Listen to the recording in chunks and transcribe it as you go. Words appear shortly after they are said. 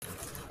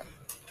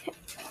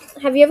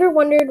Have you ever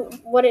wondered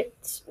what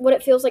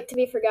it feels like to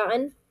be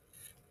forgotten?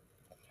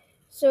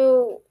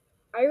 So,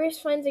 Iris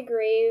finds a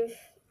grave,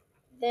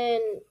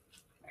 then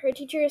her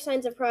teacher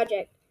assigns a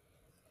project.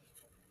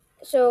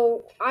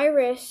 So,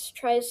 Iris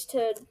tries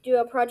to do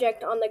a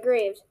project on the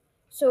graves.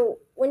 So,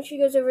 when she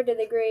goes over to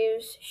the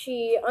graves,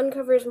 she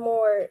uncovers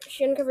more.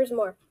 She uncovers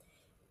more.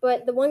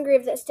 But the one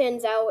grave that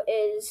stands out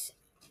is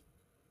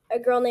a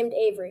girl named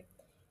Avery.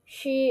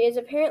 She is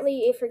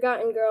apparently a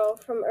forgotten girl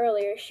from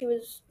earlier. She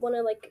was one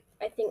of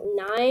I think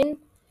nine.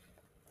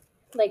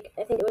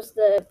 I think it was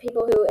the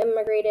people who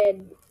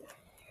immigrated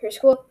her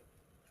school.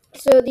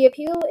 So the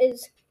appeal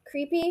is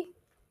creepy,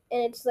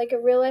 and it's like a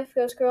real life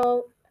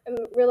girl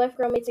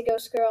meets a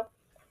ghost girl.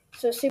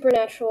 So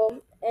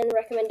supernatural and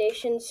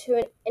recommendations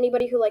to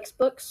anybody who likes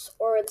books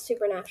or the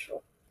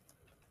supernatural.